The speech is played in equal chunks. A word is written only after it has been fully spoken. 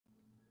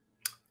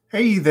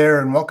Hey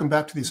there, and welcome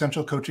back to the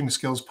Essential Coaching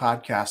Skills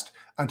Podcast.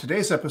 On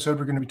today's episode,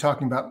 we're going to be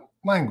talking about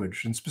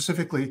language, and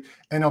specifically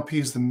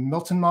NLP's the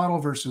Milton Model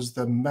versus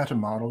the Meta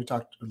Model. We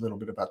talked a little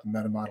bit about the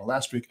Meta Model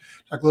last week.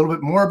 Talk a little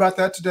bit more about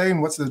that today,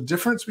 and what's the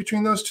difference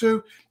between those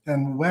two,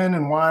 and when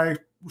and why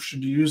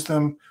should you use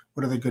them?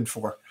 What are they good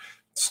for?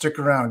 Stick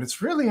around.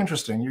 It's really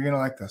interesting. You're going to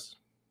like this.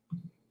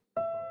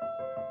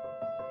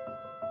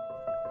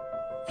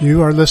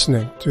 You are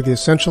listening to the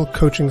Essential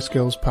Coaching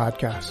Skills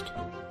Podcast,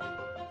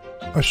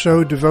 a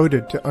show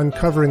devoted to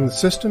uncovering the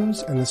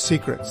systems and the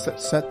secrets that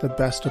set the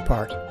best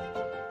apart,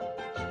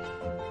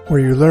 where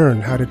you learn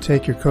how to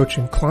take your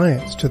coaching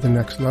clients to the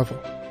next level,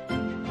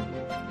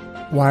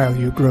 while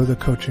you grow the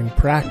coaching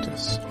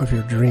practice of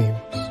your dreams.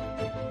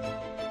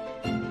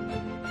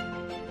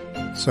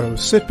 So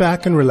sit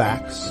back and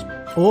relax,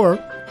 or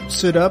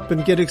sit up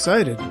and get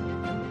excited.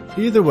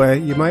 Either way,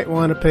 you might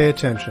want to pay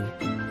attention.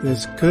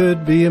 This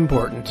could be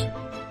important.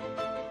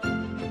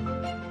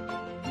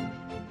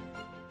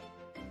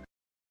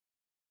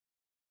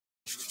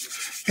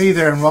 Hey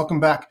there, and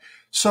welcome back.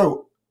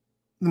 So,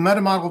 the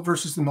Meta Model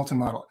versus the Milton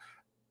Model.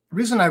 The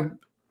reason I'm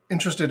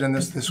interested in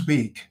this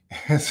week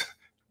is,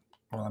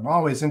 well, I'm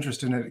always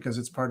interested in it because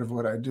it's part of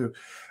what I do.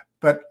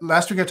 But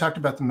last week I talked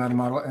about the Meta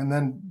Model, and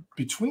then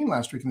between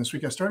last week and this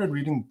week I started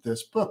reading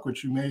this book,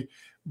 which you may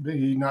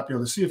not be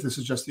able to see if this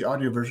is just the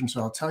audio version,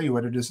 so I'll tell you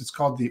what it is. It's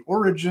called The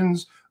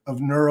Origins of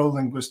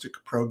Neuro-Linguistic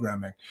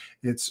Programming.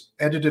 It's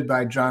edited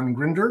by John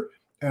Grinder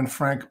and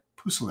Frank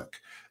Pucelik.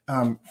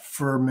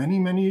 For many,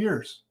 many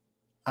years,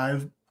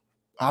 I've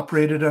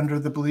operated under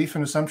the belief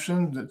and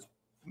assumption that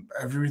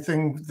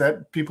everything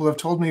that people have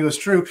told me was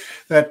true,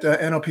 that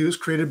NLP was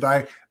created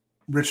by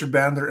Richard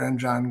Bandler and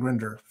John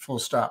Grinder, full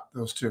stop,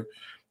 those two.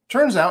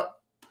 Turns out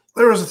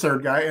there was a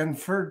third guy, and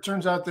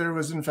turns out there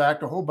was, in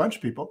fact, a whole bunch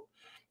of people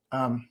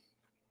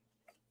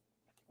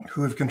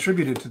who have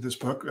contributed to this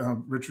book.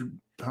 Robert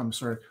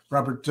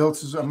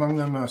Dilts is among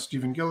them,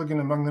 Stephen Gilligan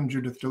among them,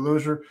 Judith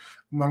Delosier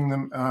among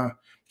them,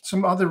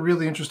 some other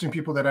really interesting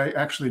people that I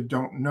actually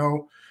don't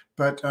know.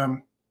 But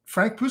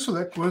Frank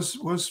Pucelik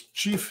was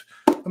chief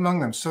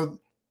among them. So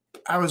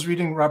I was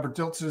reading Robert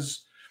Dilts'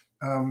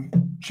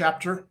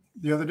 chapter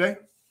the other day,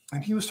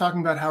 and he was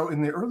talking about how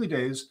in the early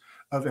days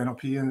of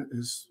NLP and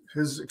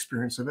his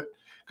experience of it,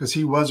 because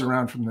he was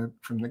around from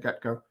the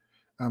get-go.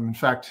 In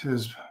fact,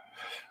 his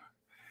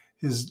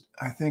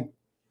I think,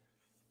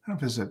 I don't know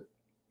if it's a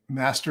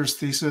master's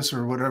thesis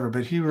or whatever,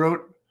 but he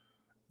wrote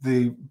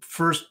the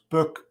first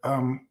book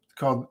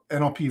called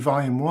NLP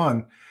Volume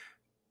 1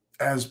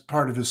 as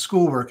part of his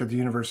schoolwork at the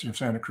University of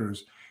Santa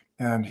Cruz.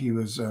 And he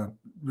was,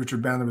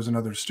 Richard Bandler was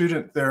another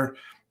student there.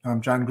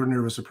 John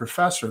Grinder was a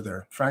professor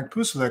there. Frank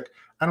Pucelik,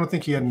 I don't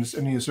think he had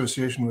any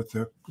association with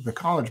the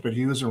college, but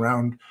he was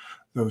around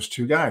those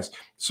two guys.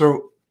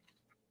 So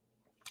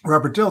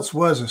Robert Dilts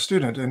was a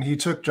student, and he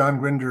took John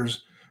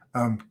Grinder's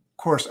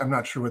course. I'm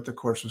not sure what the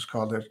course was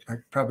called. I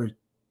could probably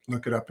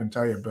look it up and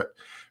tell you, but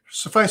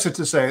suffice it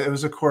to say, it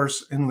was a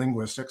course in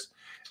linguistics.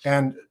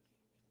 And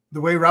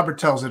the way Robert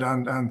tells it,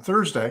 on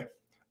Thursday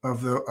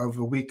of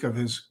the week of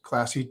his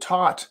class, he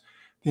taught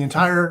the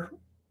entire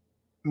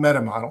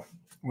Meta Model,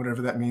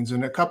 whatever that means,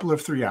 in a couple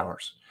of 3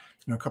 hours,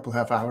 a couple of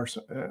half hours,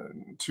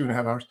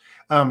 2.5 hours.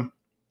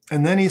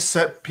 And then he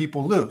set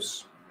people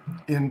loose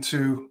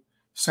into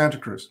Santa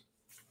Cruz.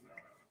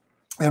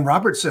 And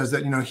Robert says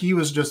that, he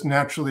was just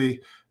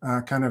naturally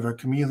kind of a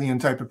chameleon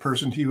type of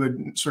person. He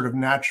would sort of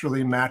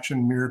naturally match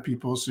and mirror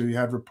people, so he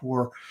had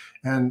rapport.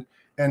 And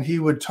he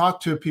would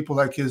talk to people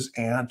like his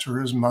aunt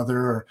or his mother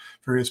or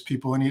various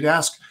people, and he'd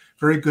ask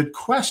very good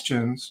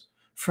questions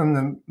from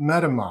the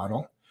Meta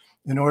Model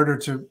in order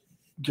to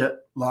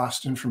get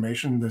lost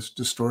information, this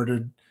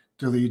distorted,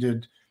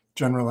 deleted,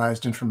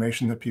 generalized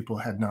information that people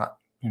had not,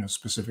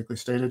 specifically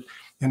stated.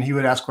 And he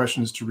would ask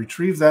questions to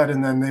retrieve that,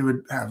 and then they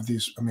would have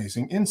these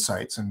amazing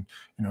insights and,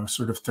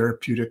 sort of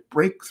therapeutic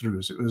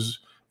breakthroughs.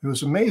 It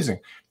was amazing.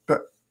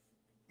 But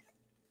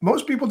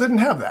most people didn't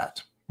have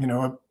that,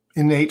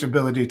 innate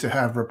ability to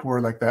have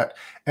rapport like that.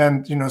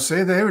 And,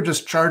 say they were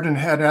just charging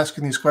ahead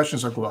asking these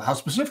questions like, well, how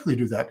specifically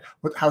do that?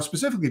 How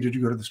specifically did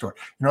you go to the store?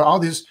 All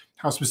these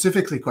how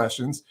specifically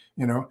questions,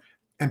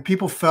 and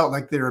people felt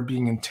like they were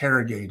being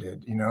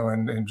interrogated,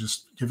 and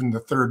just given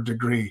the third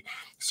degree.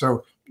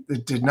 So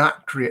it did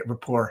not create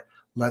rapport,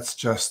 let's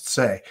just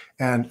say.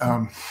 And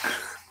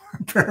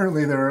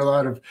apparently there are a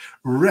lot of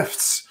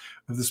rifts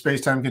of the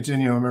space-time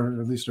continuum,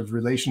 or at least of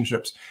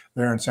relationships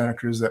there in Santa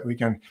Cruz that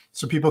weekend.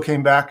 So people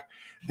came back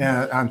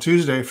on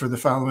Tuesday for the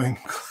following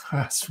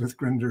class with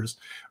Grinders,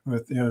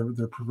 with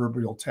their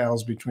proverbial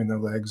tails between their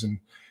legs and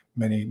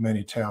many,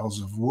 many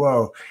tales of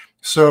woe.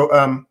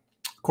 So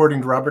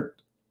according to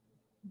Robert,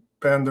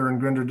 Bandler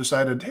and Grinder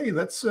decided, hey,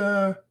 let's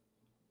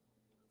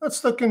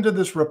look into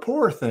this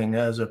rapport thing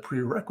as a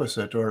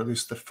prerequisite, or at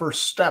least the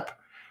first step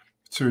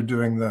to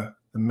doing the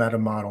Meta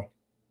Model.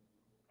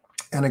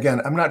 And again,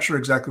 I'm not sure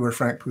exactly where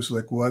Frank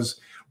Pucelik was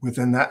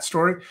within that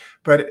story,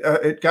 but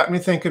it got me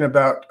thinking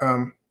about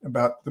the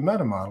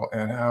Meta Model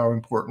and how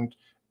important,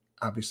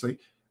 obviously,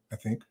 I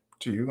think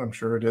to you, I'm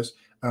sure it is,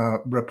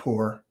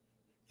 rapport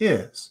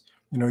is.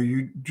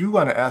 You do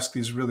want to ask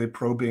these really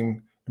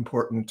probing,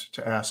 important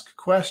to ask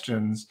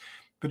questions,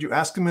 but you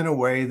ask them in a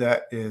way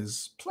that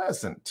is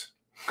pleasant,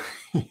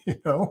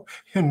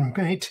 and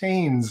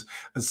maintains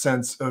a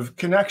sense of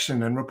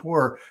connection and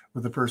rapport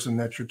with the person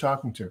that you're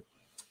talking to.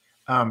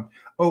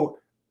 Oh,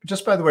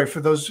 just by the way,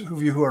 for those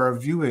of you who are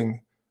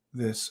viewing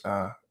this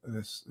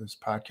this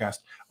podcast,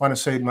 I want to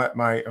say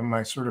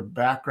my sort of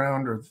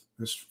background, or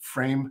this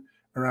frame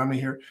around me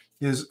here,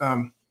 is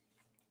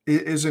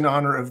in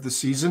honor of the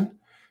season.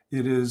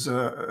 It is,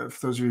 for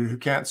those of you who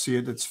can't see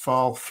it, it's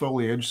fall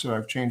foliage. So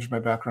I've changed my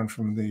background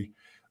from the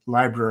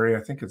library.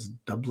 I think it's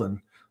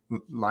Dublin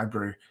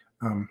Library.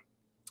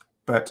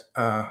 But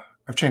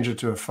I've changed it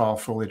to a fall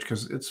foliage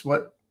because it's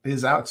what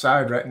is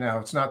outside right now.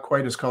 It's not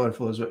quite as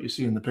colorful as what you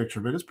see in the picture,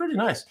 but it's pretty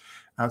nice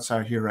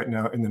outside here right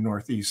now in the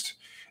Northeast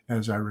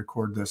as I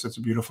record this. It's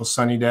a beautiful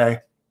sunny day,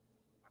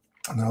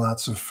 and there are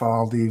lots of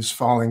fall leaves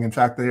falling. In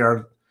fact,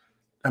 it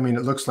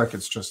looks like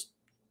it's just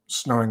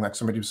snowing, like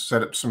somebody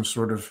set up some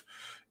sort of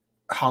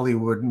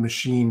Hollywood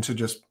machine to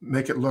just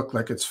make it look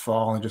like it's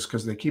fall, and just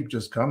because they keep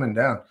just coming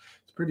down.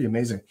 It's pretty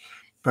amazing.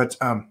 But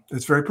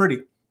it's very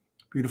pretty,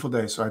 beautiful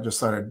day. So I just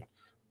thought I'd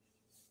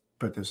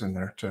put this in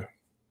there to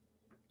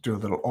do a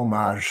little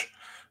homage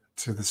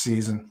to the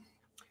season.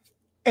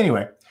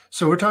 Anyway,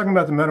 so we're talking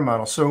about the meta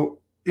model. So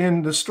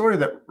in the story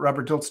that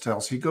Robert Dilts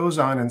tells, he goes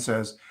on and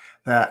says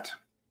that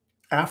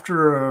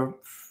after a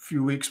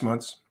few weeks,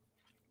 months,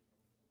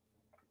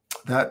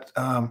 that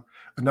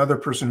another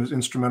person who's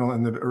instrumental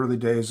in the early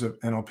days of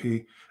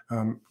NLP,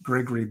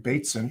 Gregory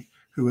Bateson,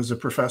 who was a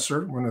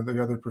professor, one of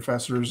the other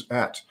professors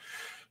at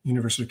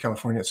University of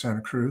California at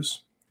Santa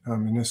Cruz.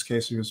 In this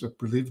case, he was, I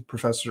believe, a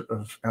professor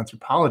of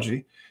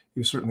anthropology. He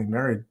was certainly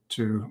married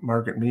to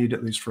Margaret Mead,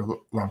 at least for a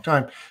long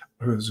time,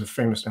 who was a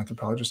famous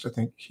anthropologist. I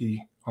think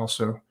he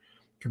also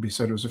could be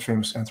said was a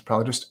famous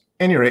anthropologist.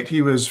 At any rate,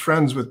 he was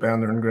friends with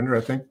Bandler and Grinder.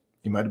 I think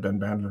he might have been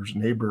Bandler's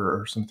neighbor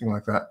or something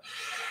like that.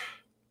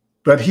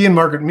 But he and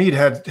Margaret Mead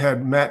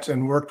had met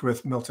and worked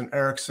with Milton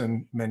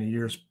Erickson many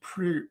years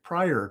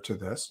prior to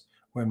this,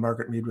 when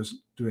Margaret Mead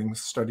was doing the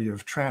study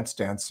of trance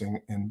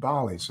dancing in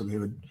Bali. So they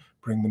would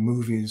bring the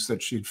movies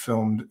that she'd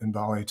filmed in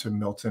Bali to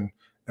Milton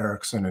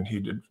Erickson, and he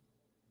did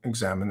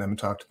examine them and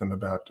talk to them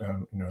about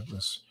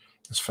this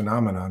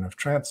phenomenon of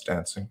trance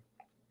dancing.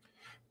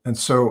 And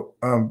so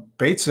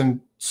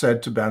Bateson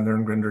said to Bandler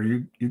and Grinder,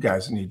 you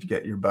guys need to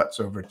get your butts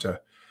over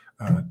to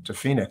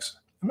Phoenix.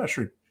 I'm not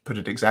sure he put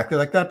it exactly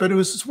like that, but it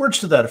was words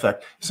to that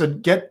effect. He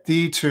said, get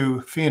thee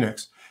to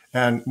Phoenix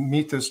and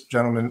meet this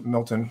gentleman,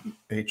 Milton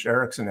H.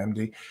 Erickson,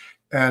 MD,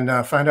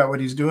 and find out what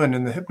he's doing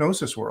in the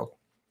hypnosis world.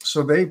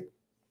 So they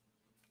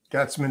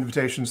got some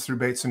invitations through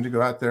Bateson to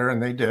go out there,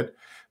 and they did.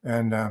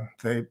 And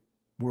they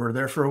were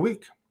there for a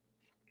week.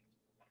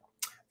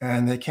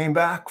 And they came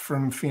back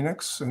from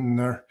Phoenix and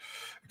their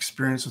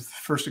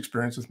first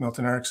experience with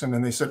Milton Erickson,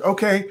 and they said,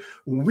 okay,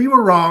 we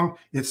were wrong.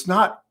 It's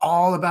not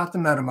all about the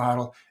meta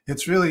model.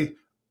 It's really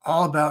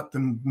all about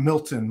the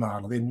Milton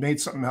model. They made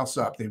something else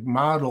up. They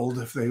modeled,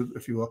 if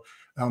you will,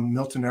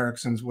 Milton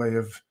Erickson's way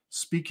of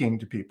speaking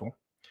to people,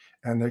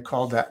 and they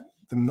called that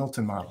the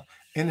Milton model.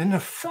 And in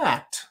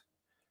effect,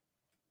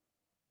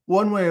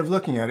 one way of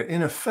looking at it,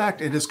 in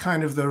effect, it is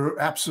kind of the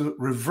absolute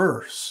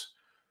reverse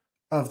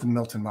of the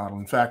Milton model.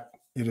 In fact,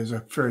 it is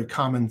a very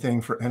common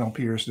thing for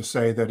NLPers to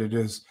say that it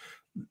is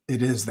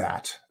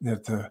that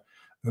the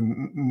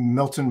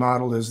Milton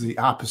model is the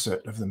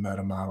opposite of the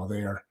meta model.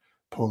 They are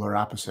polar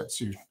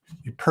opposites. You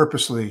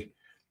purposely,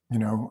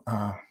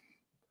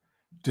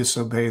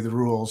 disobey the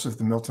rules of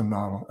the Milton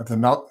model, of the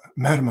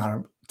meta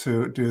model,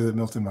 to do the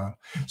Milton model.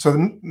 So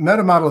the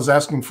meta model is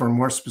asking for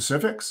more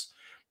specifics.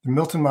 The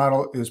Milton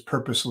model is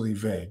purposely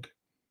vague.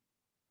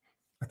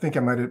 I think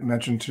I might have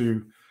mentioned to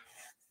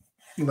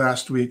you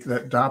last week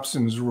that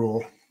Dobson's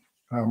rule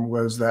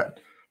was that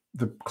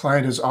the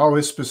client is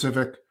always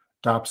specific,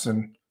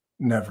 Dobson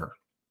never.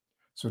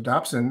 So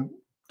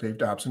Dave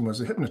Dobson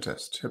was a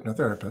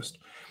hypnotherapist.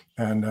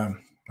 And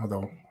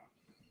although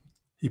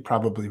he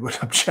probably would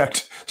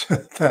object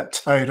to that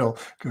title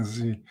because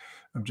he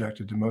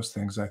objected to most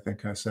things, I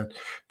think I said.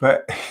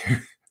 But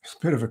it's a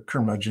bit of a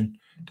curmudgeon,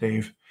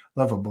 Dave,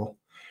 lovable,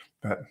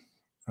 but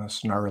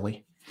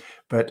snarly.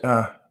 But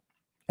at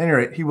any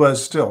rate, he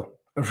was still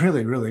a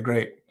really, really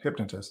great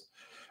hypnotist,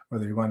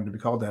 whether he wanted to be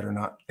called that or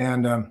not.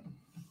 And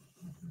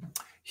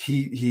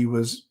he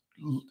was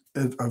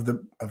of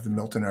the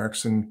Milton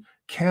Erickson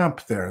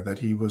camp there, that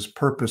he was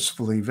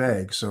purposefully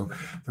vague. So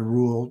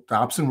the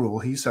Dobson rule,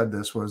 he said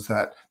this, was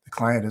that the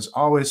client is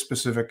always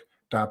specific,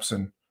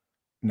 Dobson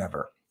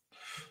never.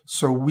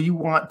 So we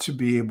want to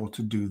be able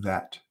to do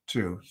that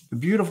too. The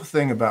beautiful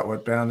thing about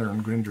what Bandler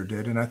and Grinder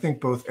did, and I think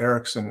both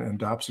Erickson and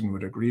Dobson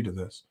would agree to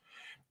this,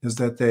 is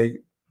that they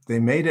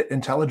made it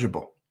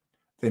intelligible.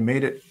 They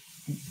made it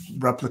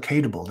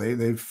replicatable.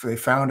 They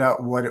found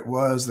out what it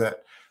was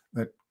that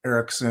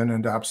Erickson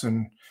and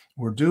Dobson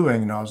were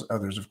doing, and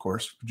others, of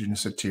course, Virginia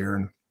Satir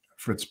and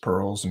Fritz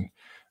Perls and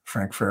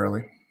Frank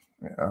Farrelly,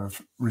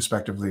 of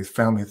respectively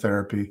family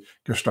therapy,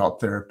 Gestalt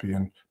therapy,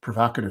 and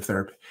provocative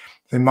therapy.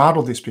 They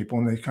modeled these people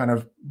and they kind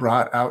of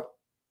brought out,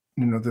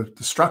 the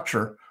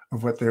structure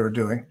of what they were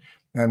doing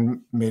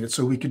and made it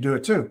so we could do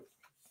it too.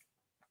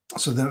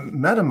 So the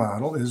meta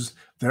model is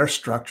their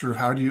structure of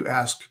how do you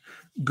ask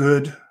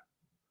good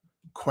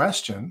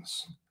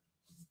questions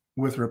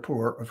with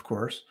rapport, of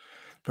course,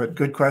 but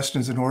good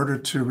questions in order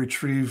to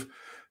retrieve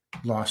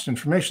lost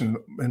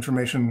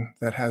information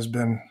that has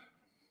been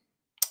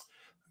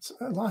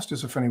lost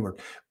is a funny word,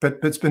 but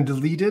it's been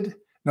deleted.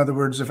 In other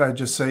words, if I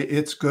just say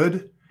it's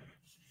good,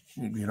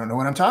 you don't know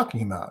what I'm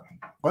talking about.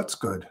 What's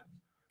good,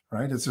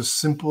 right? It's a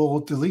simple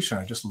deletion.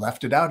 I just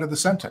left it out of the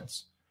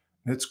sentence.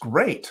 It's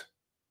great.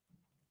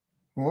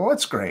 Well,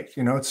 what's great?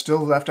 It's still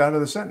left out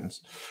of the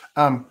sentence.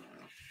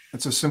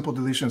 It's a simple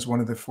deletion. It's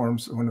one of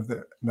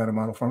the meta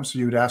model forms. So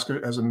you would ask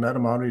it as a meta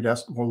model, you'd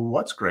ask, well,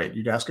 what's great?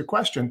 You'd ask a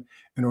question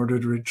in order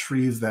to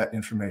retrieve that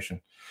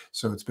information.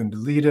 So it's been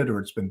deleted or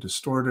it's been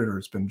distorted or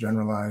it's been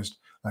generalized.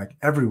 Like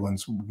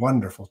everyone's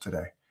wonderful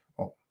today.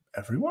 Well,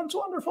 everyone's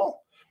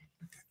wonderful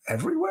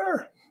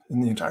everywhere in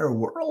the entire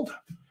world,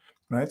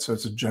 right? So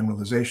it's a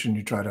generalization.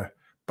 You try to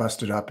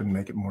bust it up and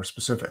make it more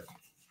specific.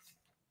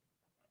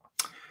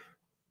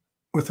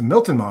 With the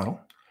Milton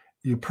model,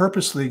 you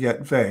purposely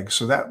get vague.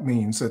 So that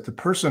means that the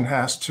person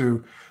has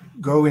to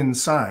go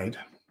inside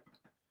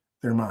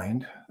their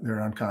mind,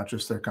 their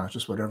unconscious, their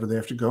conscious, whatever. They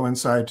have to go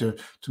inside to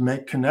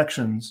make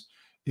connections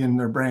in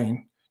their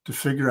brain to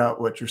figure out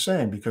what you're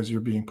saying because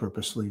you're being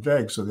purposely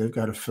vague. So they've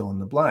got to fill in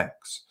the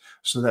blanks.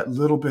 So that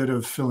little bit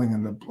of filling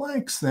in the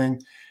blanks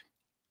thing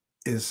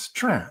is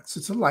trance.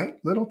 It's a light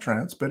little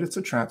trance, but it's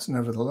a trance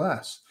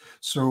nevertheless.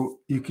 So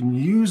you can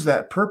use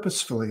that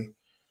purposefully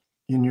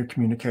in your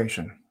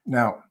communication.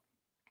 Now,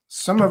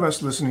 some of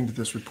us listening to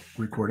this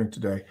recording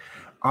today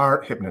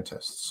are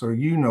hypnotists, so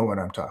you know what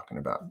I'm talking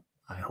about,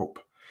 I hope.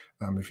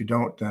 If you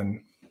don't,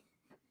 then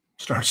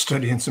start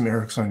studying some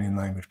Ericksonian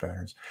language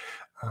patterns.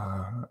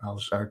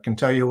 I can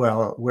tell you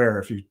where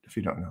if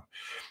you don't know.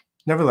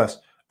 Nevertheless,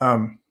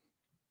 and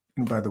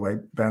by the way,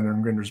 Bandler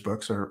and Grinder's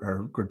books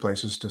are good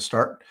places to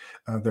start.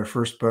 Their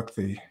first book,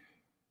 The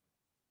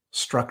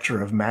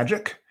Structure of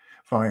Magic,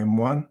 Volume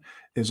 1,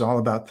 is all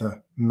about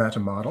the meta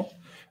model.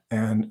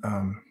 And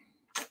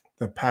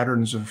The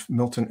Patterns of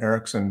Milton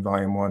Erickson,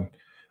 Volume 1,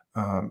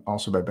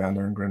 also by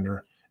Bandler and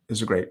Grinder,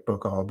 is a great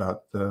book all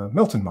about the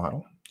Milton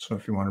model. So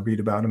if you want to read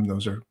about them,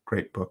 those are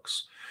great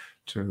books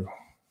to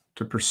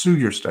pursue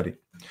your study.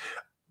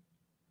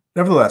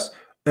 Nevertheless,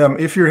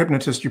 if you're a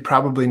hypnotist, you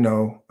probably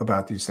know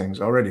about these things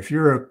already. If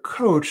you're a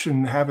coach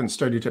and haven't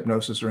studied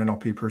hypnosis or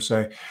NLP per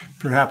se,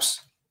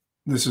 perhaps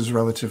this is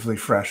relatively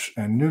fresh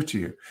and new to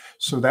you.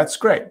 So that's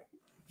great.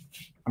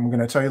 I'm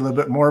going to tell you a little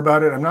bit more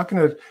about it. I'm not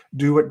going to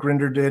do what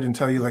Grinder did and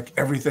tell you like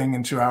everything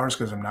in 2 hours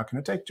because I'm not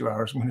going to take 2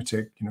 hours. I'm going to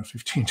take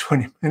 15,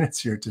 20 minutes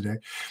here today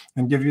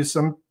and give you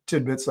some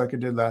tidbits like I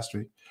did last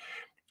week.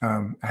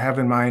 I have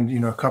in mind,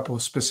 a couple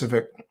of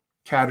specific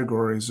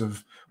categories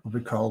of what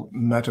we call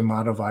meta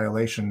model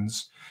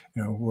violations,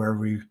 where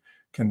we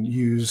can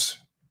use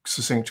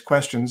succinct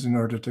questions in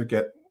order to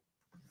get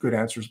good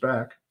answers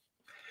back.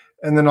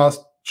 And then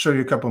I'll show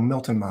you a couple of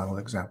Milton model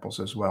examples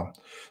as well.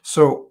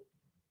 So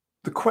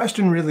the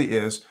question really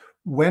is,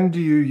 when do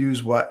you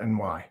use what and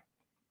why?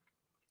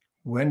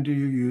 When do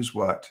you use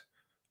what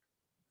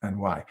and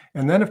why?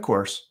 And then, of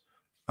course,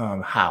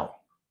 how?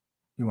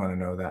 You want to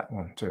know that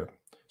one too.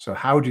 So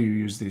how do you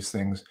use these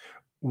things?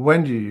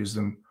 When do you use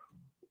them?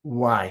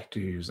 Why do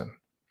you use them?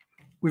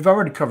 We've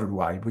already covered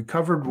why. We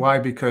covered why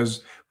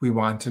because we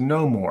want to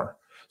know more.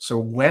 So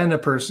when a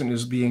person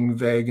is being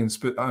vague and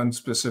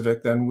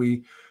unspecific, then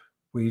we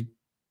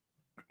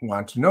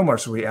want to know more.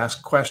 So we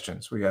ask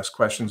questions. We ask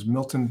questions,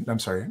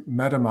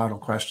 meta model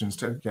questions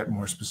to get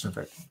more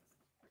specific.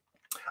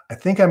 I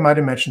think I might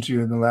have mentioned to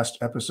you in the last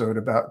episode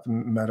about the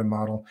meta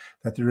model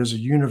that there is a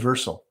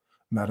universal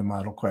meta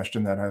model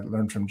question that I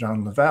learned from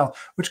John Laval,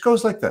 which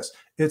goes like this.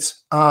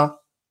 It's,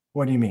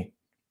 what do you mean?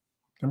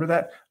 Remember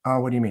that?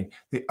 What do you mean?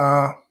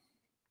 The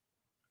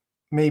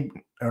may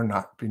or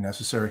not be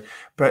necessary,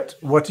 but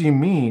what do you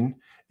mean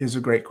is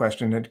a great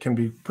question. It can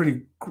be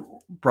pretty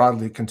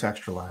broadly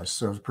contextualized.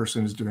 So if a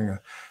person is doing an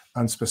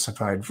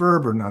unspecified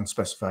verb or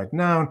non-specified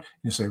noun,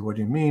 you say, what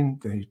do you mean?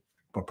 They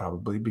will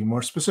probably be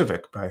more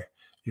specific by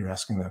you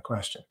asking that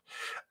question.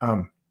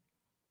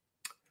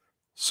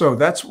 So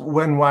that's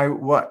when, why,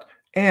 what.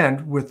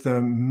 And with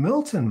the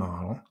Milton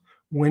model,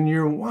 when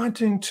you're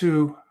wanting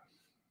to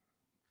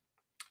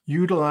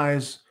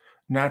utilize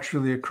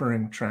naturally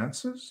occurring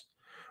trances,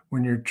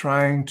 when you're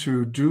trying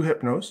to do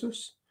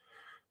hypnosis,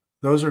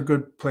 those are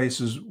good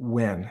places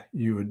when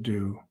you would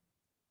do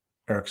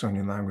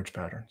Ericksonian language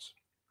patterns.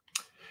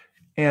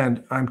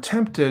 And I'm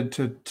tempted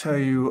to tell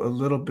you a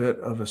little bit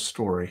of a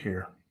story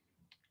here.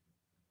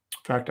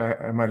 In fact,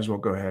 I might as well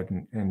go ahead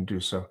and do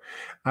so.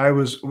 I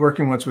was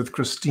working once with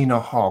Christina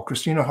Hall.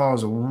 Christina Hall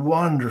is a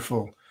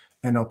wonderful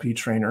NLP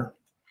trainer,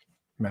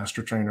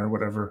 master trainer,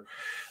 whatever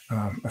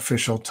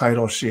official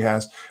title she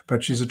has,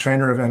 but she's a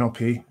trainer of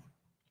NLP.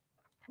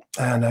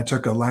 And I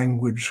took a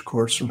language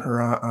course from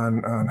her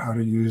on how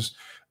to use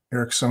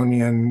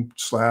Ericksonian /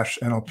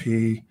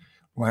 NLP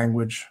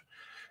language.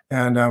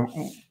 And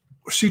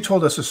she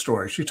told us a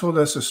story. She told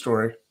us a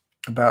story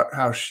about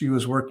how she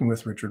was working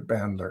with Richard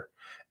Bandler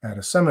at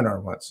a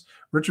seminar once.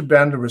 Richard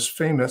Bandler was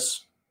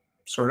famous,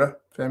 sort of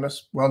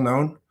famous, well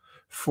known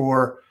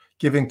for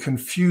giving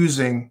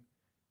confusing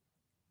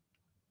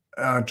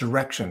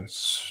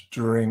directions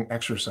during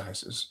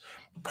exercises.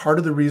 Part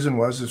of the reason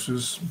was this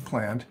was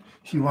planned.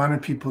 He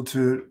wanted people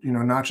to,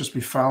 not just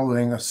be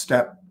following a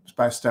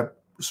step-by-step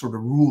sort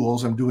of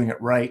rules and doing it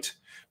right,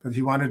 but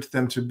he wanted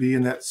them to be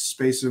in that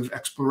space of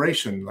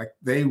exploration, like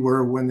they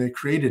were when they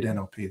created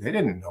NLP. They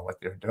didn't know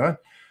what they were doing.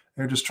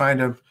 They were just trying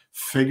to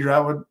figure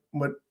out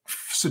what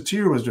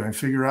Satir was doing,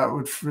 figure out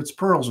what Fritz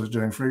Perls was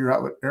doing, figure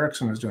out what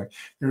Erickson was doing.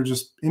 They were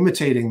just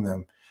imitating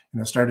them.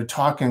 Started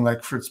talking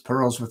like Fritz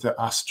Perls with the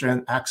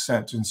Austrian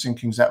accent and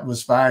thinking that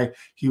was why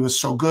he was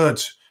so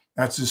good.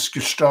 That's his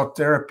Gestalt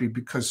therapy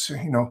because,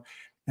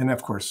 and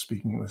of course,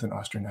 speaking with an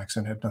Austrian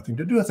accent had nothing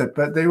to do with it,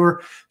 but they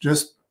were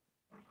just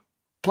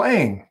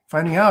playing,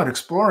 finding out,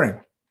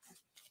 exploring.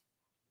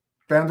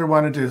 Bandler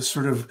wanted to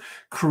sort of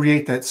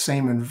create that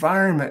same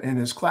environment in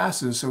his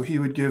classes, so he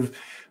would give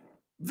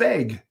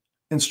vague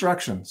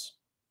instructions,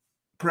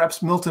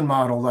 perhaps Milton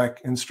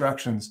Model-like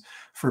instructions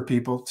for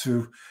people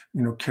to,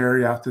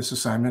 carry out this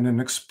assignment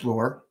and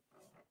explore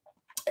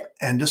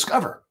and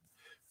discover.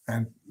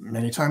 And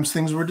many times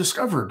things were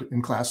discovered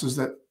in classes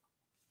that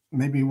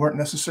maybe weren't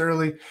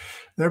necessarily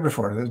there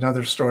before. There's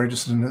another story,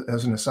 just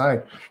as an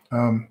aside.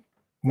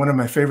 One of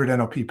my favorite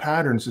NLP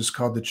patterns is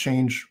called the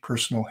change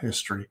personal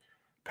history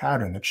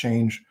pattern, the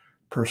change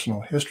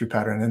personal history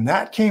pattern. And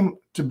that came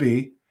to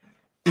be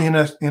in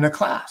a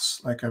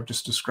class, like I've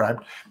just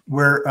described,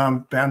 where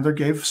Bandler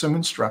gave some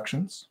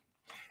instructions.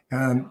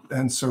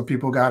 And so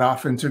people got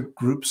off into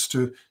groups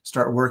to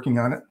start working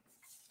on it.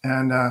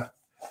 And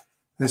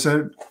they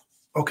said,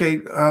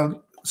 okay,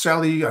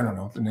 Sally, I don't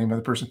know the name of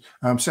the person.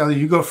 Sally,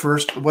 you go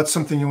first. What's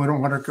something you want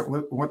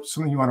to what's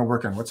something you want to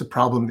work on? What's a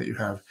problem that you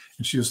have?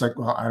 And she was like,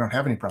 well, I don't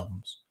have any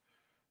problems.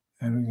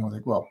 And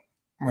like, well,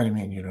 what do you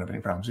mean you don't have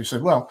any problems? He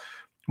said, well,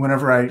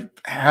 whenever I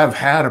have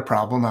had a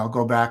problem, I'll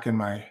go back in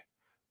my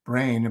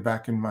brain and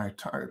back in my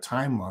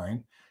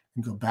timeline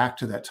and go back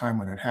to that time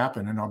when it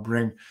happened. And I'll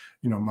bring,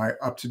 my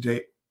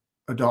up-to-date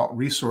adult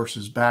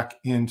resources back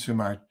into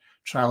my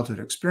childhood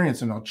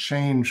experience, and I'll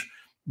change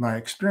my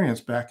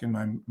experience back in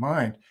my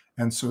mind.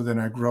 And so then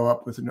I grow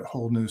up with a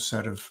whole new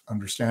set of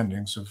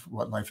understandings of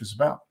what life is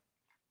about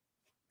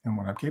and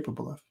what I'm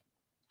capable of.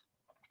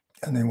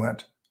 And they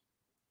went,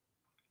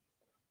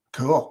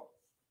 cool.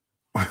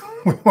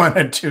 We want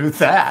to do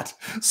that.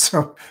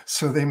 So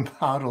they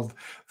modeled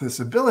this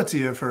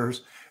ability of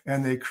hers,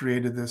 and they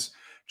created this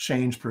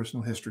change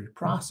personal history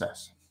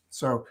process.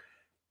 So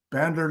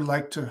Bandler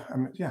liked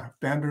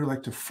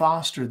to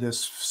foster this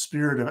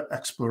spirit of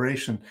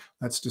exploration.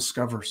 Let's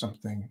discover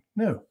something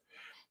new.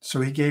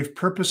 So he gave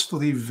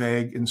purposefully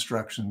vague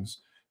instructions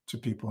to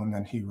people, and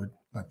then he would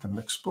let them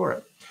explore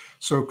it.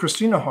 So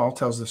Christina Hall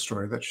tells the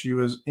story that she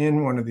was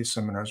in one of these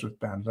seminars with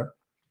Bandler,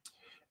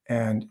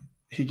 and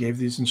he gave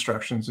these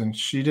instructions, and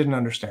she didn't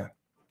understand.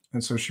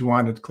 And so she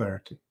wanted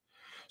clarity.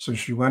 So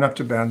she went up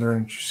to Bandler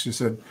and she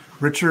said,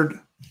 Richard,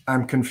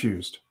 I'm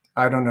confused.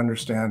 I don't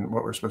understand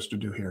what we're supposed to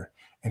do here.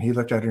 And he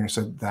looked at her and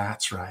said,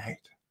 that's right.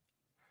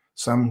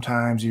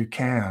 Sometimes you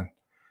can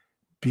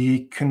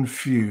be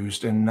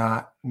confused and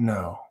not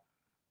know.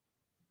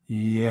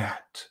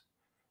 Yet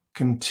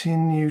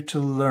continue to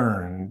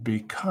learn,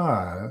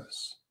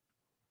 because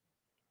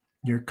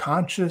your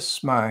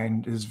conscious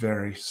mind is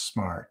very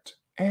smart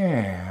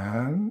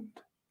and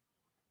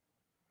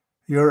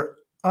your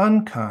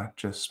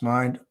unconscious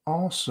mind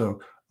also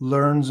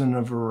learns in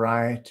a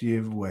variety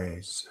of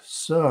ways.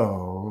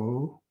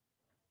 So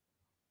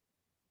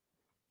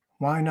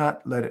why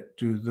not let it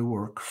do the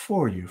work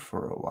for you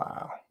for a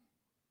while?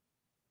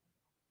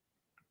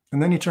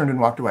 And then he turned and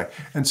walked away.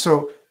 And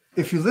so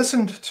if you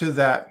listened to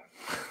that,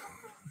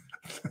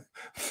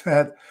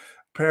 that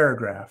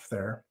paragraph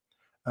there,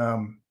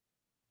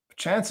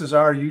 chances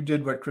are you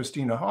did what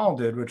Christina Hall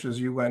did, which is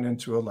you went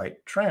into a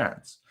light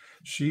trance.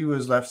 She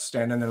was left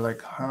standing there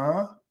like,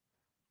 huh?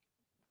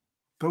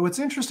 But what's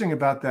interesting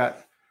about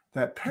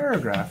that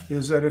paragraph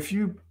is that if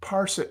you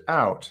parse it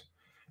out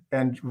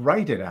and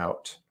write it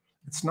out,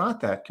 it's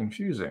not that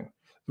confusing.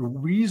 The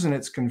reason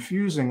it's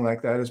confusing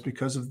like that is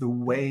because of the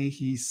way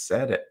he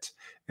said it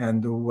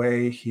and the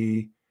way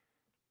he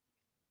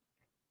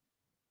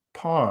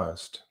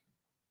paused,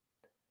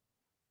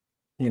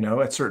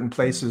 at certain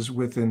places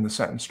within the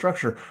sentence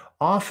structure,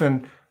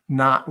 often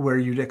not where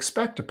you'd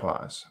expect to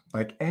pause,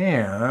 like,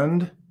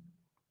 and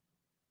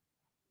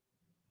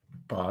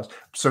pause.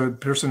 So the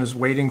person is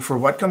waiting for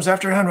what comes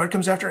after and, what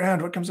comes after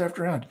and, what comes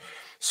after and.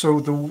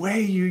 So the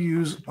way you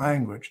use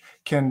language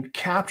can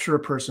capture a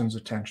person's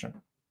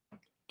attention.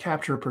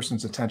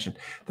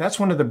 That's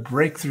one of the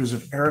breakthroughs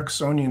of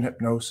Ericksonian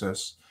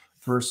hypnosis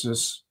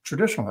versus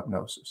traditional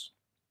hypnosis.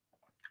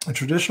 And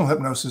traditional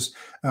hypnosis,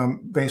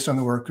 based on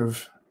the work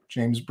of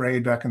James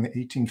Braid back in the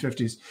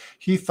 1850s.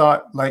 He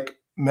thought, like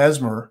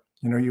Mesmer,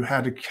 you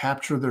had to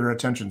capture their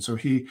attention. So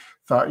he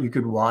thought you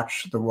could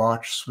watch the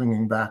watch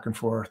swinging back and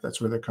forth.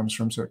 That's where that comes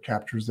from. So it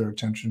captures their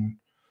attention,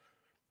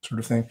 sort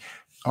of thing.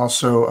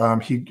 Also,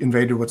 he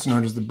invented what's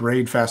known as the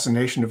Braid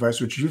fascination device,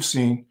 which you've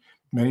seen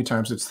many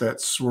times. It's that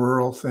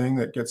swirl thing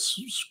that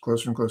gets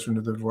closer and closer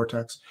into the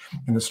vortex,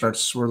 and it starts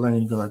swirling,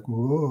 and you go like,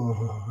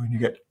 whoa, and you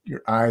get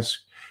your eyes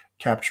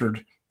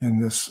captured in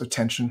this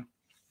attention.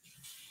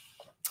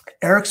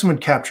 Erickson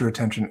would capture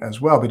attention as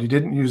well, but he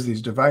didn't use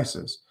these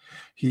devices.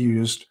 He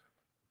used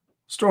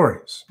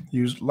stories, he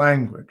used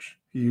language,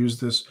 he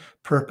used this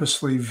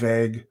purposely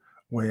vague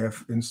way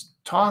of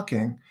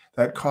talking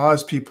that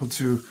caused people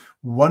to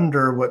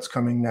wonder what's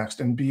coming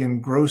next and be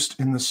engrossed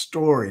in the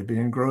story, be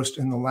engrossed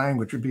in the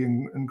language, or be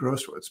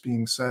engrossed in what's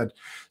being said,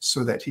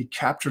 so that he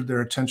captured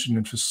their attention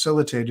and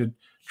facilitated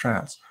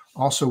trance.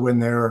 Also, when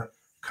they're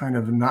kind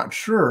of not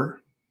sure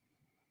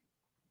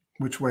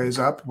which way is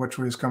up, which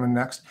way is coming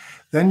next,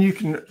 then you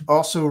can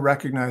also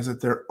recognize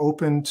that they're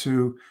open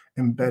to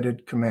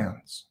embedded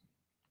commands.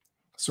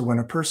 So when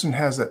a person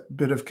has that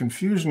bit of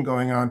confusion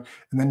going on,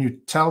 and then you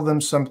tell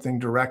them something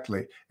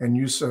directly and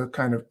use a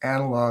kind of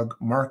analog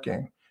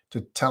marking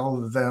to tell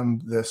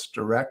them this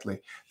directly,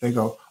 they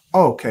go,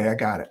 oh, okay, I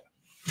got it.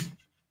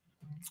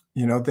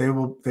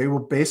 They will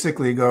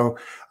basically go,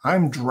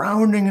 I'm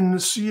drowning in the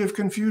sea of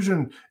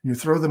confusion. You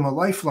throw them a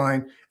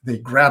lifeline, they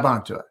grab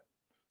onto it.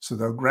 So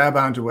they'll grab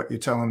onto what you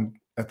tell them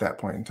at that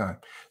point in time.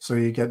 So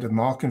you get them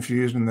all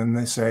confused, and then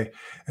you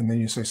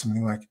say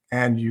something like,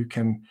 and you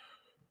can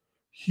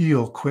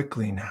heal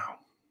quickly now.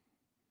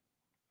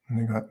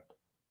 And they go,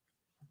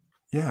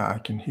 yeah, I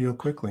can heal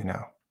quickly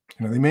now.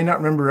 They may not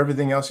remember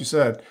everything else you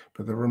said,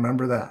 but they'll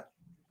remember that.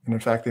 And in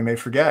fact, they may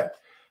forget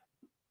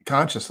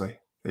consciously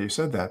that you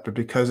said that, but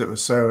because it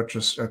was so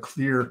just a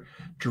clear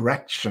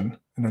direction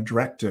and a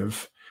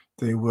directive,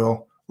 they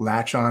will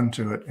latch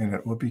onto it and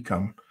it will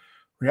become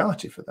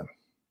reality for them.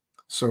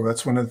 So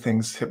that's one of the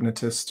things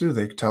hypnotists do.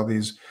 They tell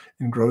these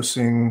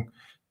engrossing,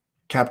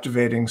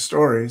 captivating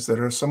stories that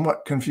are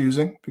somewhat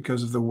confusing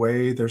because of the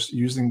way they're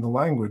using the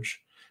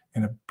language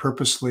in a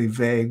purposely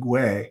vague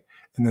way.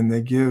 And then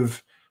they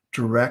give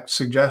direct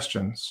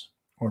suggestions,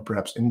 or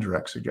perhaps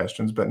indirect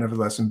suggestions, but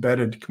nevertheless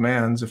embedded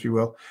commands, if you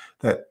will,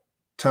 that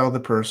tell the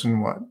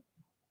person what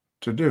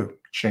to do.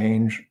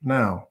 Change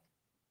now.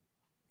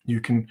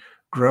 You can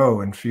grow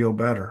and feel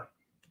better.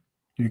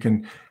 You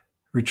can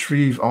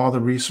retrieve all the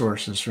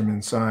resources from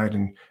inside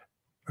and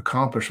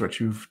accomplish what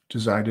you've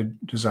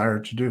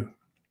desired to do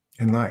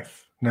in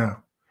life.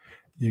 Now,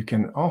 you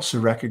can also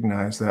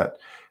recognize that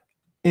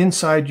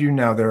inside you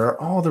now, there are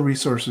all the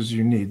resources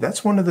you need.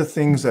 That's one of the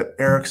things that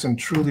Erickson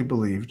truly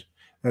believed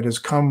that has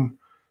come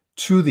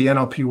to the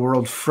NLP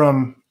world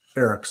from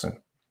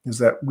Erickson, is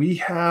that we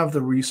have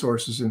the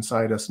resources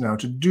inside us now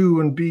to do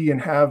and be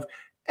and have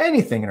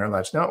anything in our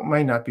lives. Now, it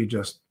might not be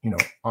just,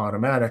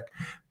 automatic,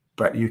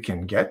 but you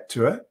can get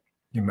to it.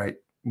 You might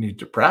need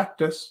to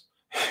practice.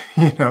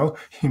 You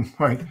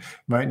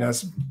might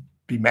not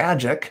be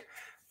magic,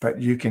 but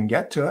you can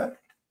get to it.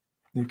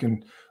 You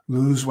can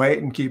lose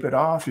weight and keep it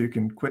off. You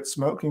can quit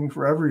smoking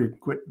forever. You can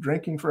quit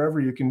drinking forever.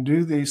 You can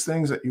do these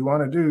things that you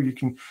want to do. You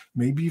can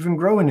maybe even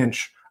grow an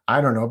inch. I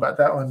don't know about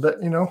that one,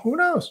 but who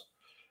knows?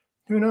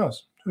 Who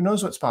knows? Who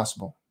knows what's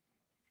possible?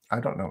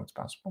 I don't know what's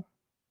possible,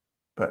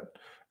 but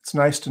it's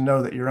nice to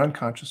know that your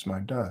unconscious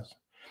mind does.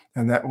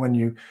 And that when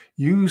you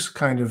use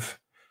kind of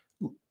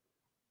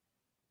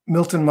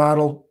Milton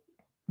Model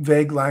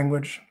vague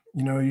language,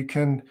 you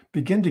can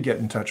begin to get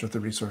in touch with the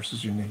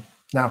resources you need.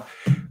 Now,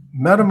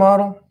 Meta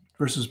Model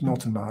versus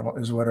Milton Model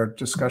is what our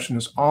discussion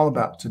is all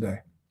about today.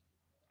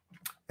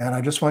 And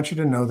I just want you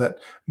to know that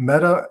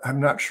Meta, I'm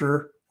not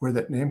sure where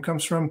that name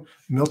comes from.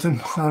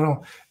 Milton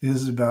Model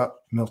is about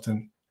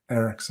Milton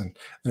Erickson.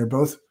 They're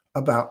both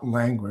about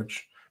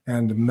language.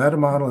 And the Meta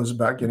Model is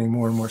about getting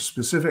more and more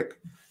specific.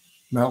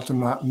 Milton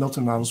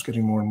Model is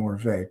getting more and more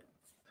vague.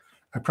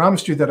 I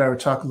promised you that I would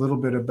talk a little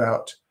bit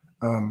about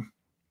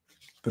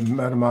the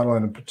Meta Model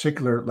and a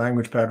particular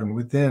language pattern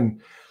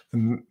within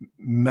the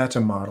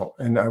Meta Model,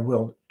 and I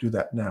will do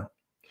that now.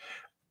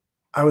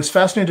 I was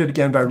fascinated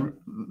again by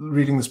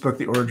reading this book,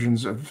 The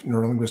Origins of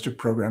Neurolinguistic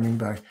Programming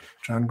by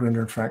John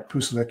Grinder and Frank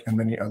Pusalik and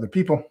many other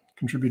people,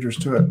 contributors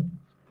to it.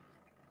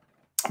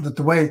 That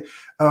the way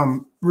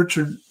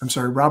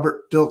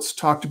Robert Dilts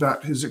talked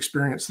about his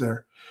experience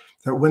there,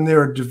 that when they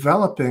were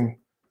developing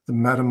the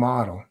Meta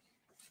Model,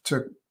 it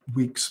took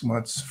weeks,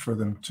 months for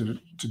them to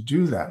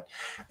do that.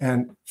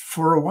 And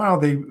for a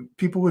while,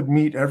 people would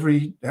meet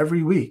every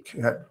week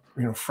at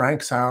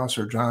Frank's house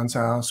or John's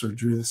house or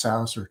Judith's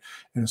house or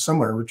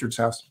somewhere, Richard's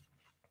house.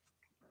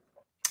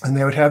 And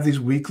they would have these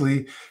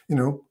weekly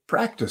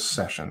practice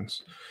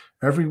sessions.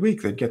 Every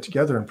week they'd get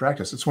together and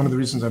practice. It's one of the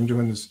reasons I'm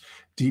doing this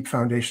deep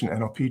foundation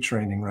NLP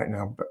training right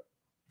now, but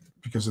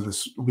because of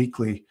this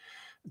weekly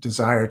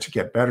desire to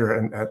get better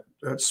and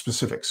at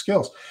specific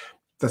skills.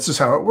 That's just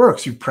how it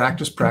works. You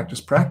practice, practice,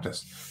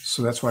 practice.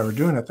 So that's why we're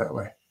doing it that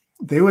way.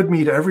 They would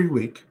meet every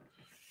week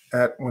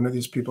at one of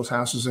these people's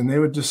houses, and they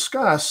would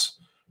discuss,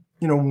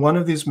 one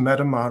of these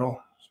meta model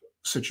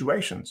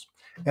situations.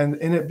 And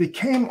it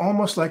became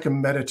almost like a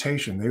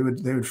meditation.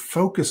 They would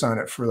focus on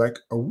it for like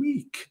a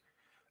week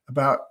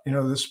about,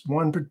 this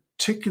one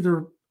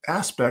particular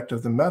aspect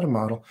of the meta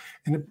model,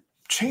 and it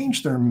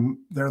changed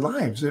their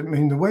lives. I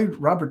mean, the way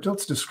Robert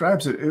Dilts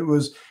describes it, it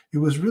was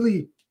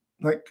really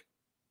like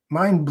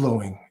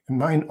mind-blowing and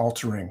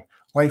mind-altering,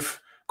 life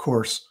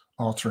course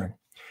altering.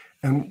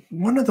 And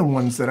one of the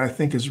ones that I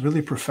think is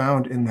really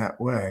profound in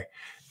that way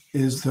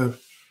is the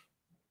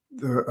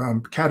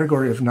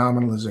category of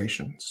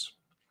nominalizations.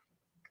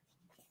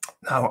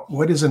 Now,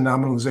 what is a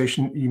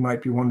nominalization? You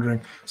might be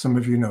wondering. Some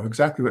of you know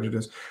exactly what it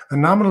is. A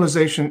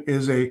nominalization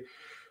is a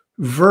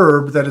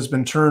verb that has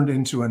been turned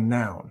into a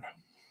noun.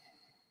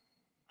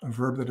 A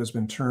verb that has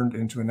been turned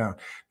into a noun.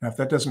 Now, if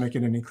that doesn't make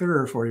it any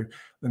clearer for you,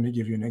 let me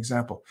give you an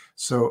example.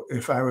 So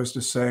if I was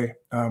to say,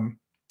 in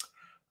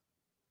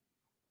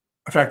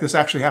fact, this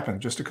actually happened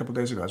just a couple of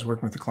days ago. I was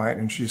working with a client,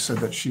 and she said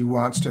that she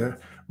wants to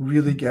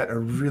really get a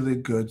really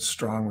good,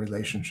 strong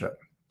relationship.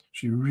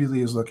 She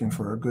really is looking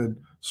for a good,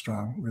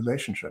 strong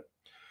relationship.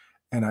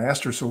 And I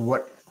asked her, so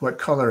what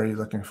color are you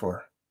looking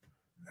for?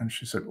 And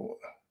she said, well,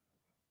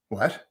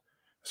 what?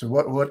 So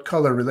what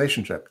color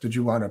relationship? Did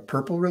you want a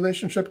purple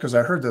relationship? Because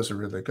I heard those are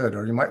really good.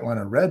 Or you might want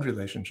a red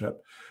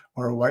relationship,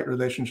 or a white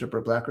relationship, or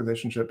a black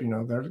relationship.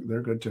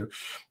 They're good too.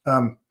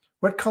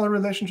 What color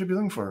relationship are you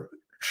looking for?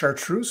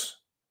 Chartreuse?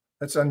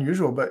 That's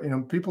unusual, but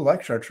people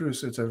like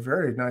chartreuse. It's a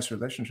very nice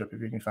relationship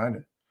if you can find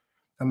it.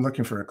 I'm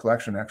looking for a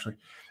collection, actually.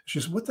 She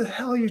says, what the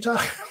hell are you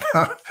talking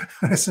about?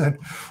 I said,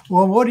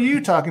 well, what are you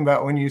talking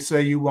about when you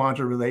say you want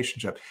a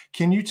relationship?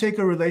 Can you take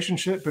a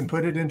relationship and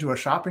put it into a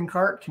shopping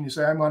cart? Can you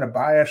say, I want to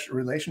buy a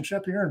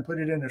relationship here and put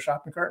it in a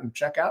shopping cart and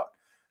check out?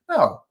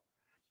 No,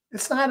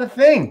 it's not a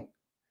thing.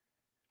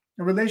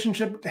 A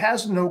relationship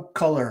has no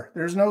color.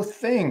 There's no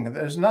thing.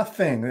 There's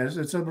nothing.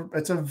 It's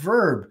a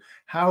verb.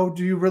 How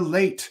do you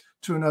relate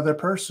to another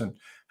person?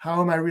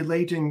 How am I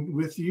relating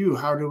with you?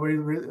 How do we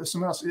relate with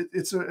someone else?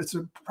 It's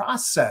a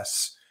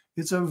process.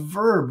 It's a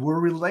verb.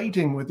 We're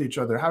relating with each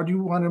other. How do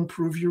you want to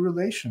improve your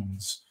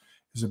relations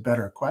is a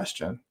better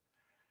question.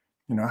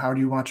 How do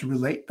you want to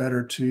relate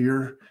better to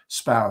your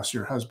spouse,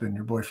 your husband,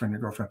 your boyfriend, your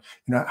girlfriend?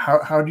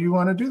 How do you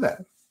want to do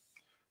that?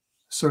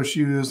 So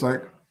she was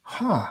like,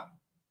 huh.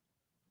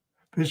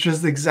 It's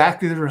just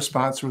exactly the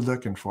response we're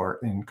looking for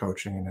in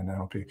coaching and in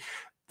NLP.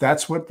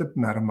 That's what the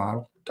meta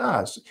model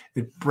does.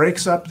 It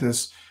breaks up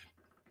this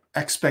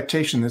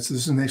expectation. This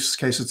is, in this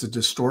case, it's a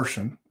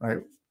distortion, right?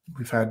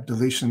 We've had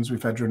deletions,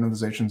 we've had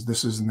generalizations.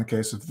 This is in the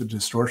case of the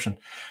distortion,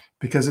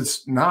 because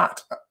it's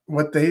not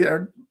what they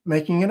are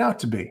making it out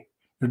to be.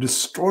 They're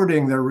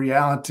distorting their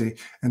reality.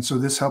 And so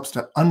this helps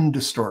to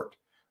undistort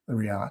the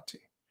reality,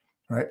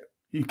 right?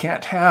 You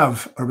can't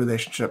have a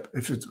relationship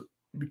if you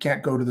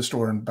can't go to the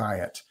store and buy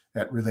it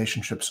at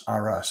Relationships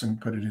R Us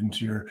and put it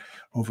into your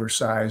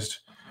oversized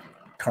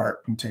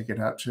cart and take it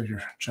out to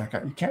your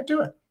checkout. You can't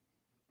do it.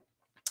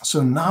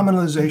 So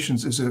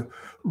nominalizations is a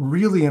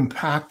really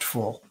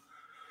impactful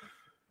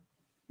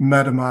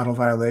meta model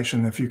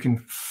violation. If you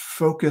can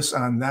focus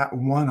on that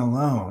one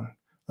alone,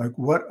 like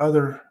what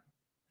other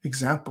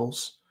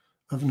examples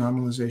of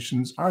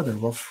nominalizations are there?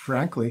 Well,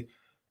 frankly,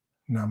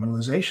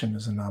 nominalization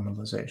is a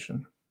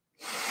nominalization,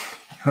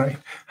 right?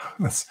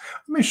 Let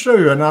me show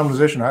you a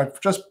nominalization. I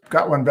just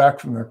got one back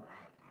from the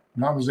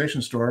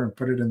nominalization store and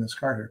put it in this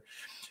cart here.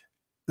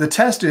 The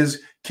test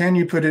is, can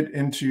you put it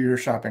into your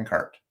shopping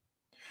cart?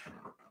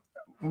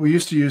 We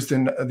used to use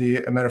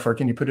the metaphor,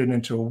 can you put it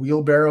into a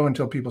wheelbarrow,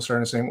 until people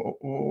started saying,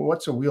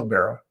 what's a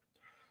wheelbarrow?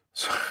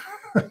 So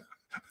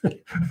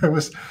I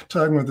was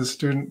talking with a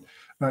student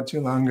not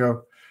too long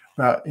ago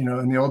about,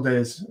 in the old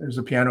days, there's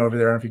a piano over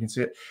there, I don't know if you can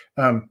see it.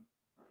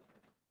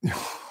 The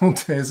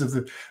old days of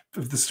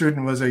the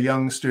student was a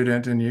young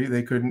student and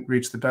they couldn't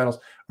reach the pedals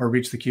or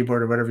reach the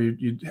keyboard or whatever,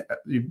 you'd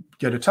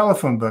get a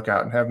telephone book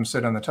out and have them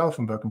sit on the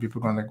telephone book, and people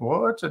going like,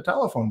 well, what's a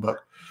telephone book?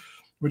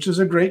 Which is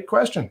a great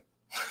question.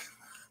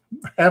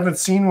 I haven't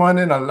seen one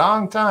in a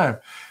long time,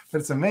 but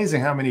it's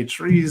amazing how many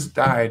trees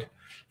died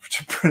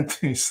to print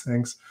these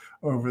things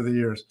over the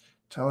years.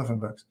 Telephone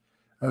books.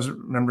 I was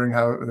remembering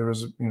how there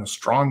was,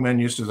 strong men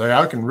used to say,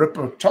 I can rip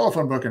a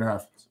telephone book in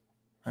half.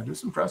 That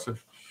is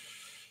impressive.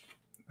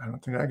 I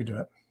don't think I could do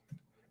it.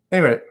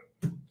 Anyway,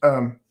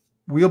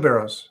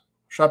 wheelbarrows,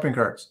 shopping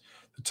carts.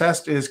 The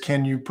test is,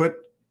 can you put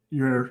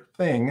your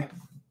thing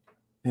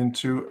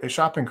into a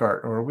shopping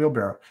cart or a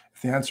wheelbarrow?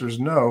 If the answer is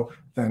no,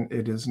 then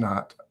it is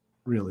not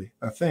really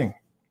a thing.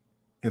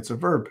 It's a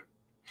verb.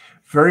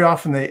 Very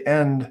often they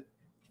end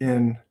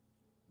in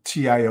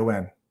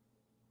tion,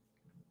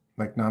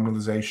 like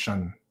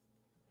nominalization,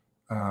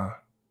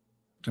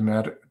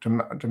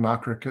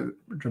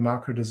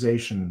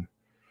 democratization,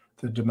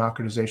 the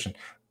democratization.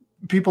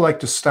 People like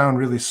to sound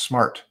really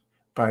smart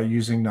by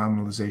using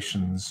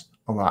nominalizations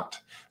a lot.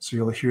 So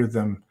you'll hear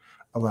them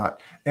a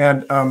lot.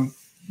 And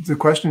the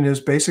question is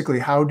basically,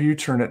 how do you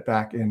turn it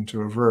back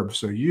into a verb?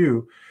 So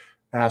you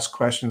ask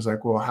questions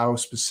like, well, how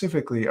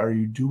specifically are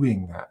you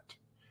doing that?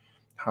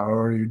 How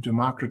are you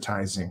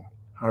democratizing?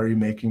 How are you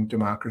making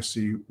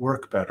democracy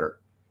work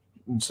better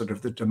instead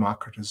of the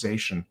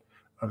democratization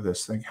of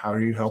this thing? How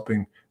are you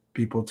helping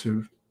people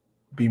to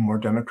be more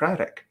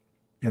democratic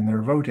in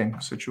their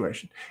voting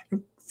situation?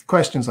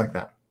 Questions like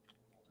that.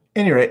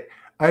 At any rate,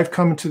 I've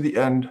come to the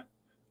end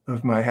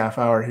of my half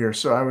hour here,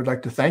 so I would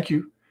like to thank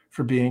you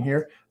for being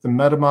here. The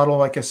meta model,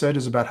 like I said,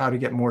 is about how to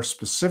get more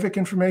specific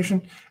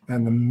information,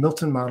 and the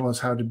Milton model is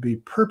how to be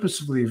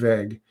purposefully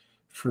vague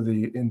for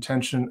the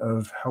intention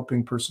of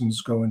helping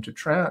persons go into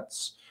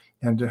trance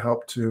and to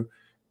help to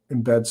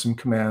embed some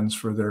commands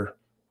for their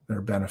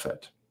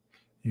benefit.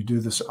 You do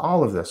this,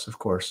 all of this, of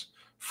course,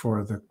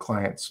 for the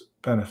client's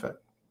benefit.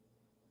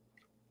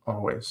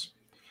 Always.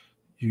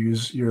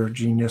 Use your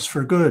genius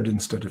for good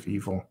instead of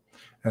evil,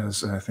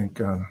 as I think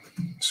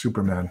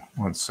Superman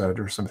once said,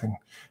 or something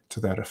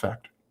to that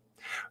effect.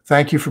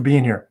 Thank you for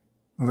being here.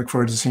 I look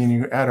forward to seeing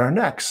you at our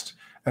next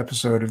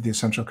episode of the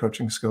Essential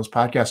Coaching Skills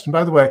Podcast. And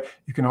by the way,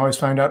 you can always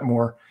find out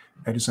more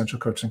at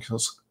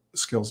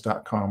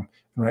essentialcoachingskills.com.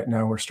 And right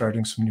now we're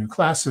starting some new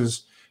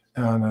classes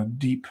on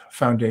Deep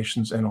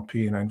Foundations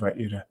NLP, and I invite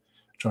you to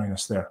join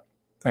us there.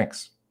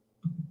 Thanks.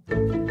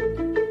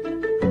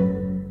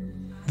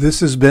 This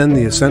has been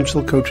the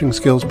Essential Coaching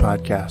Skills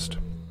Podcast.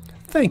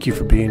 Thank you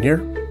for being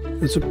here.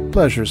 It's a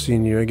pleasure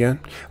seeing you again.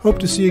 Hope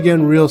to see you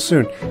again real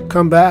soon.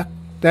 Come back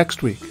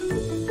next week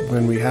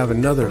when we have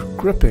another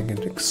gripping and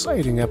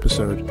exciting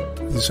episode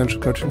of the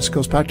Essential Coaching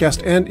Skills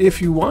Podcast. And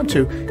if you want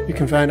to, you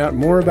can find out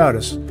more about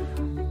us,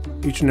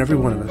 each and every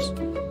one of us,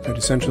 at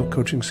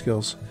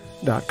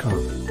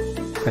essentialcoachingskills.com.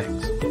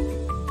 Thanks.